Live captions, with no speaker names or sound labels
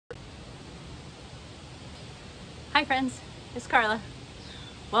Hi friends, it's Karla.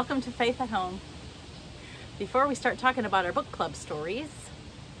 Welcome to Faith at Home. Before we start talking about our book club stories,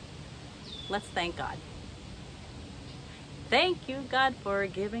 let's thank God. Thank you, God, for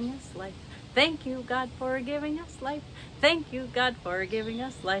giving us life. Thank you, God, for giving us life. Thank you, God, for giving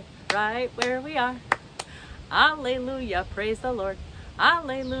us life right where we are. Alleluia, praise the Lord.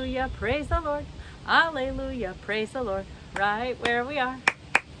 Alleluia, praise the Lord. Alleluia, praise the Lord, right where we are.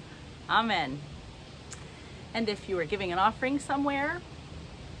 Amen. And if you were giving an offering somewhere,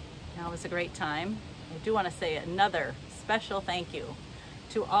 now is a great time. I do want to say another special thank you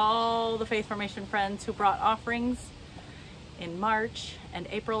to all the Faith Formation friends who brought offerings in March and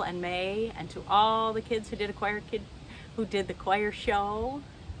April and May, and to all the kids who did the choir show,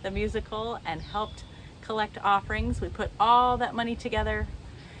 the musical, and helped collect offerings. We put all that money together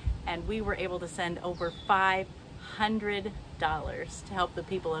and we were able to send over $500 to help the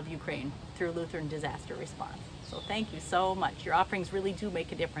people of Ukraine through Lutheran disaster response. So thank you so much. Your offerings really do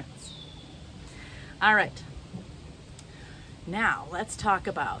make a difference. All right, now let's talk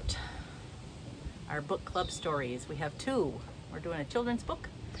about our book club stories. We have two. We're doing a children's book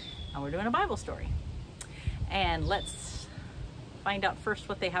and we're doing a Bible story. And let's find out first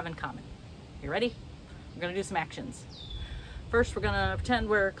what they have in common. You ready? We're gonna do some actions. First, we're gonna pretend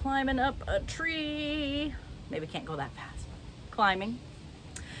we're climbing up a tree. Maybe can't go that fast. Climbing.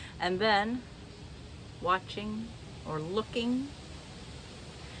 And then watching or looking.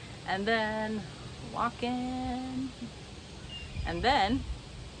 And then walking. And then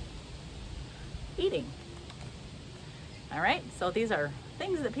eating. All right, so these are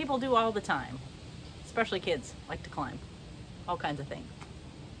things that people do all the time, especially kids like to climb, all kinds of things.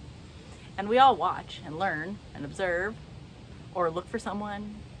 And we all watch and learn and observe, or look for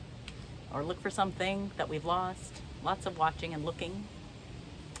someone, or look for something that we've lost. Lots of watching and looking.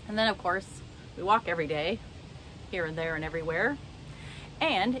 And then of course, we walk every day, here and there and everywhere,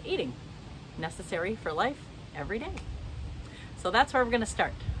 and eating, necessary for life every day. So that's where we're gonna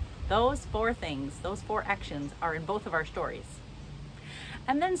start. Those four things, those four actions are in both of our stories.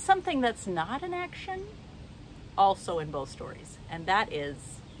 And then something that's not an action, also in both stories, and that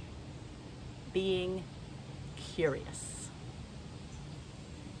is being curious.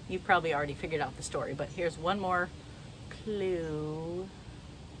 You've probably already figured out the story, but here's one more clue.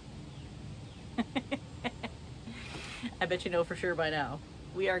 I bet you know for sure by now.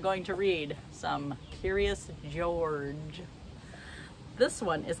 We are going to read some Curious George. This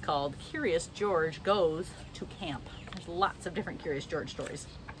one is called Curious George Goes to Camp. There's lots of different Curious George stories.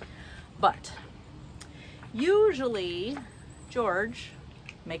 But usually George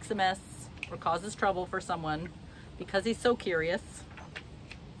makes a mess or causes trouble for someone because he's so curious.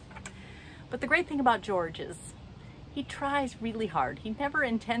 But the great thing about George is he tries really hard. He never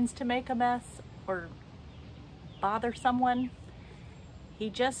intends to make a mess or bother someone. He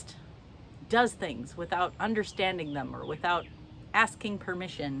just does things without understanding them or without asking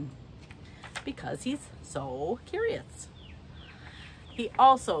permission because he's so curious. He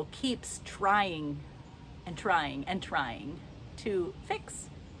also keeps trying and trying and trying to fix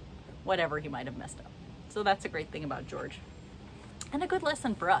whatever he might have messed up. So that's a great thing about George. And a good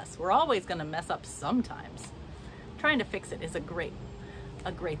lesson for us. We're always going to mess up sometimes. Trying to fix it is a great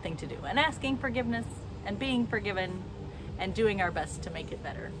thing to do. And asking forgiveness and being forgiven and doing our best to make it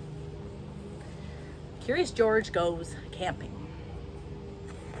better. Curious George Goes Camping.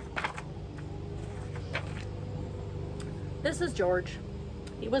 This is George.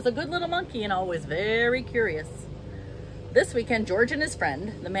 He was a good little monkey and always very curious. This weekend, George and his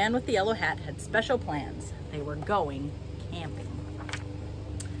friend, the man with the yellow hat, had special plans. They were going camping.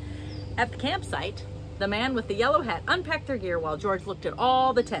 At the campsite, the man with the yellow hat unpacked their gear while George looked at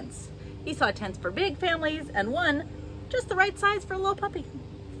all the tents. He saw tents for big families and one just the right size for a little puppy.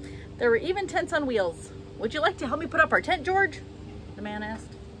 There were even tents on wheels. Would you like to help me put up our tent, George? The man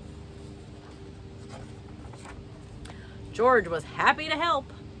asked. George was happy to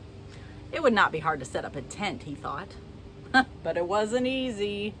help. It would not be hard to set up a tent, he thought. But it wasn't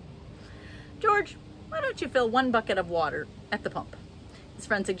easy. George, why don't you fill one bucket of water at the pump? His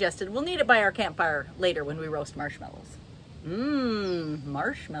friend suggested. We'll need it by our campfire later when we roast marshmallows.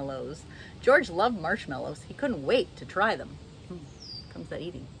 Marshmallows. George loved marshmallows. He couldn't wait to try them. Comes that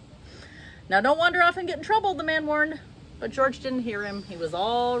eating. Now don't wander off and get in trouble, the man warned. But George didn't hear him. He was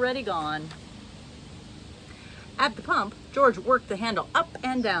already gone. At the pump, George worked the handle up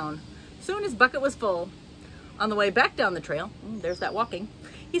and down. Soon his bucket was full. On the way back down the trail, there's that walking,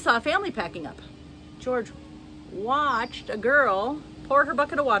 he saw a family packing up. George watched a girl pour her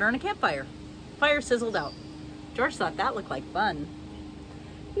bucket of water on a campfire. Fire sizzled out. George thought that looked like fun.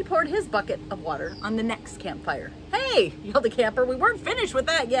 He poured his bucket of water on the next campfire. "Hey!" yelled the camper. "We weren't finished with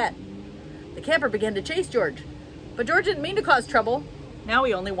that yet." The camper began to chase George, but George didn't mean to cause trouble. Now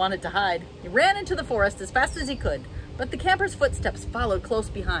he only wanted to hide. He ran into the forest as fast as he could, but the camper's footsteps followed close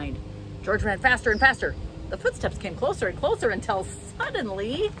behind. George ran faster and faster. The footsteps came closer and closer until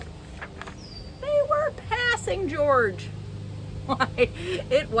suddenly they were passing George. Why,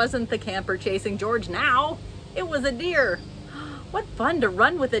 it wasn't the camper chasing George now. It was a deer. What fun to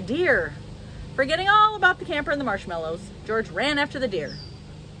run with a deer. Forgetting all about the camper and the marshmallows, George ran after the deer.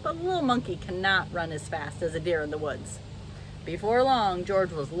 But a little monkey cannot run as fast as a deer in the woods. Before long,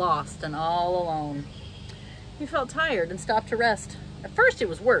 George was lost and all alone. He felt tired and stopped to rest. At first he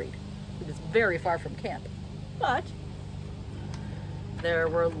was worried. He was very far from camp. But there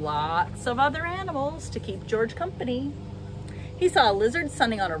were lots of other animals to keep George company. He saw a lizard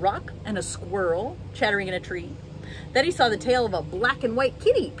sunning on a rock and a squirrel chattering in a tree. Then he saw the tail of a black and white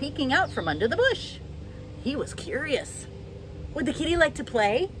kitty peeking out from under the bush. He was curious. Would the kitty like to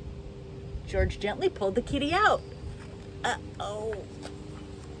play? George gently pulled the kitty out. Uh-oh.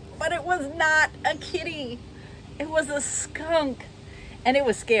 But it was not a kitty. It was a skunk. And it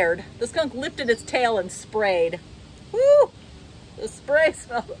was scared. The skunk lifted its tail and sprayed. Woo! The spray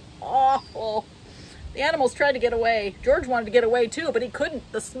smelled awful. The animals tried to get away. George wanted to get away too, but he couldn't.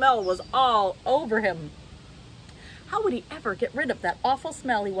 The smell was all over him. How would he ever get rid of that awful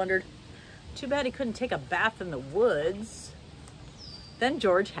smell, he wondered. Too bad he couldn't take a bath in the woods. Then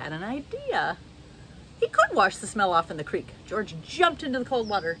George had an idea. He could wash the smell off in the creek. George jumped into the cold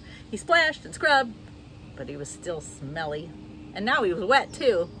water. He splashed and scrubbed, but he was still smelly. And now he was wet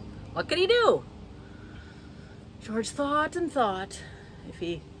too. What could he do? George thought and thought. If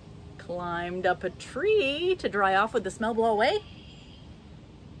he climbed up a tree to dry off, would the smell blow away?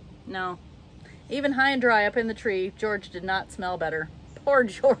 No. Even high and dry up in the tree, George did not smell better. Poor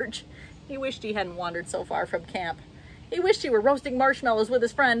George. He wished he hadn't wandered so far from camp. He wished he were roasting marshmallows with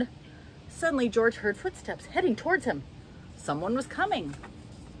his friend. Suddenly, George heard footsteps heading towards him. Someone was coming.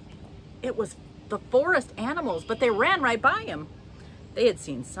 It was the forest animals, but they ran right by him. They had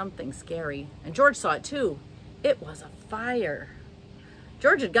seen something scary, and George saw it too. It was a fire.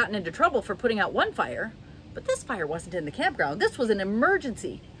 George had gotten into trouble for putting out one fire, but this fire wasn't in the campground. This was an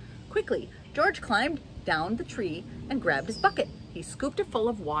emergency. Quickly, George climbed down the tree and grabbed his bucket. He scooped it full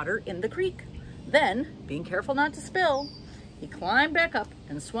of water in the creek. Then, being careful not to spill, he climbed back up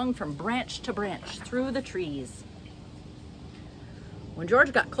and swung from branch to branch through the trees. When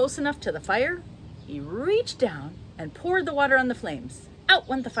George got close enough to the fire, he reached down and poured the water on the flames. Out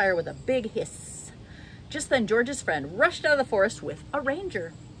went the fire with a big hiss. Just then, George's friend rushed out of the forest with a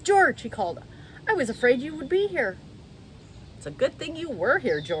ranger. "George," he called, "I was afraid you would be here." "It's a good thing you were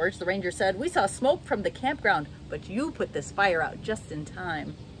here, George," the ranger said. "We saw smoke from the campground, but you put this fire out just in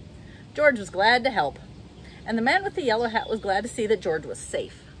time." George was glad to help, and the man with the yellow hat was glad to see that George was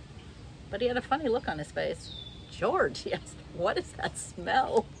safe. But he had a funny look on his face. "George," he asked, "what is that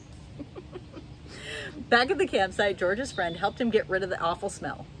smell?" Back at the campsite, George's friend helped him get rid of the awful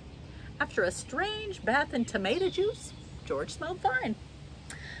smell. After a strange bath in tomato juice, George smelled fine.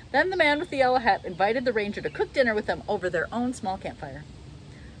 Then the man with the yellow hat invited the ranger to cook dinner with them over their own small campfire.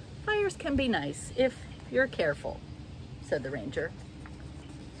 "Fires can be nice if you're careful," said the ranger.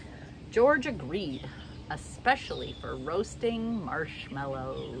 George agreed, especially for roasting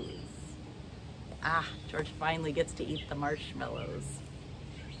marshmallows. George finally gets to eat the marshmallows.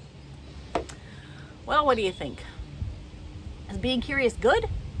 Well, what do you think? Is being curious good?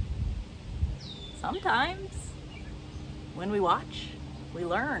 Sometimes. When we watch, we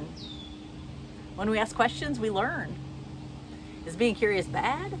learn. When we ask questions, we learn. Is being curious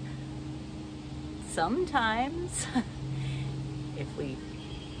bad? Sometimes. If we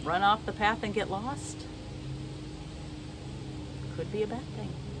run off the path and get lost, could be a bad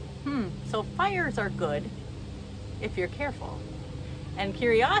thing. So fires are good if you're careful. And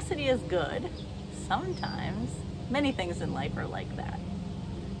curiosity is good sometimes. Many things in life are like that.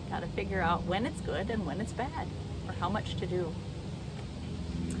 Got to figure out when it's good and when it's bad, or how much to do.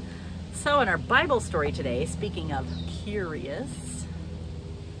 So in our Bible story today, speaking of curious,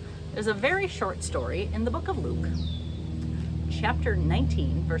 there's a very short story in the book of Luke, chapter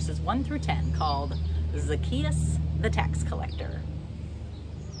 19, verses 1 through 10, called Zacchaeus the Tax Collector.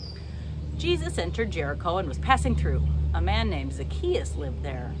 Jesus entered Jericho and was passing through. A man named Zacchaeus lived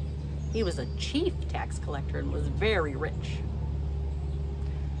there. He was a chief tax collector and was very rich.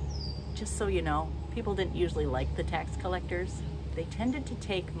 Just so you know, people didn't usually like the tax collectors. They tended to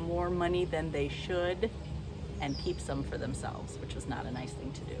take more money than they should and keep some for themselves, which was not a nice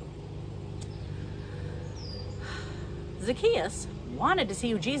thing to do. Zacchaeus wanted to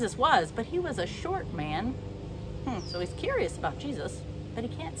see who Jesus was, but he was a short man. So he's curious about Jesus, but he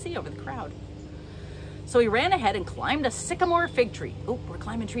can't see over the crowd. So he ran ahead and climbed a sycamore fig tree. Oh, we're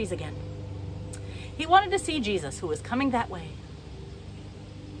climbing trees again. He wanted to see Jesus, who was coming that way.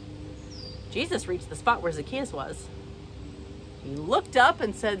 Jesus reached the spot where Zacchaeus was. He looked up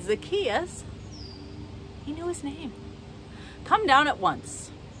and said, "Zacchaeus." He knew his name. "Come down at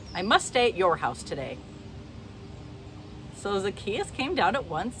once. I must stay at your house today." So Zacchaeus came down at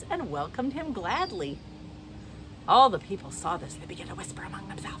once and welcomed him gladly. All the people saw this. They began to whisper among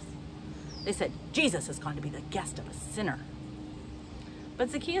themselves. They said, "Jesus has gone to be the guest of a sinner." But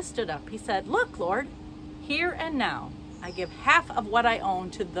Zacchaeus stood up. He said, "Look, Lord, here and now I give half of what I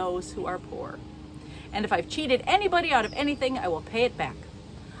own to those who are poor. And if I've cheated anybody out of anything, I will pay it back.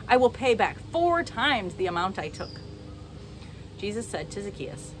 I will pay back 4 times the amount I took." Jesus said to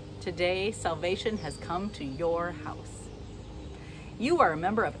Zacchaeus, "Today salvation has come to your house. You are a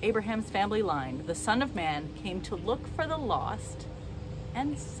member of Abraham's family line. The Son of Man came to look for the lost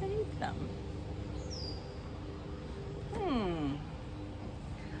and save them."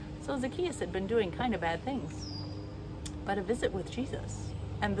 So Zacchaeus had been doing kind of bad things. But a visit with Jesus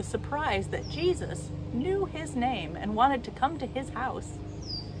and the surprise that Jesus knew his name and wanted to come to his house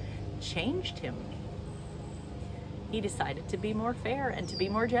changed him. He decided to be more fair and to be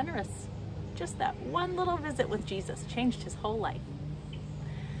more generous. Just that one little visit with Jesus changed his whole life.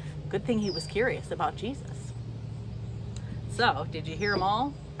 Good thing he was curious about Jesus. So, did you hear them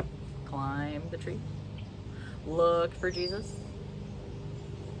all? Climbed the tree, looked for Jesus,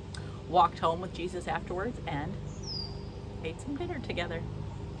 walked home with Jesus afterwards, and ate some dinner together.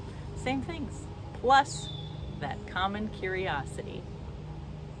 Same things, plus that common curiosity.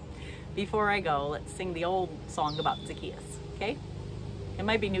 Before I go, let's sing the old song about Zacchaeus, okay? It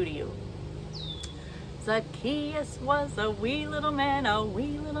might be new to you. Zacchaeus was a wee little man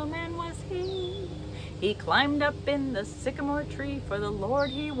was he. He climbed up in the sycamore tree, for the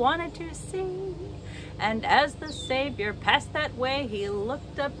Lord he wanted to see. And as the Savior passed that way, he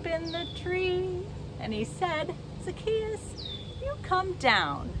looked up in the tree, and he said, "Zacchaeus, you come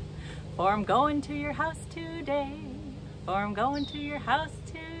down, for I'm going to your house today, for I'm going to your house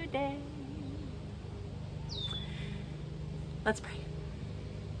today." Let's pray.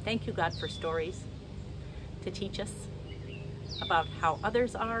 Thank you, God, for stories to teach us about how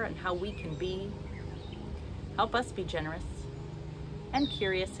others are and how we can be. Help us be generous and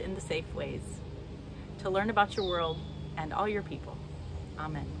curious in the safe ways to learn about your world and all your people.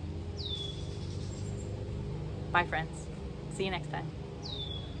 Amen. Bye, friends. See you next time.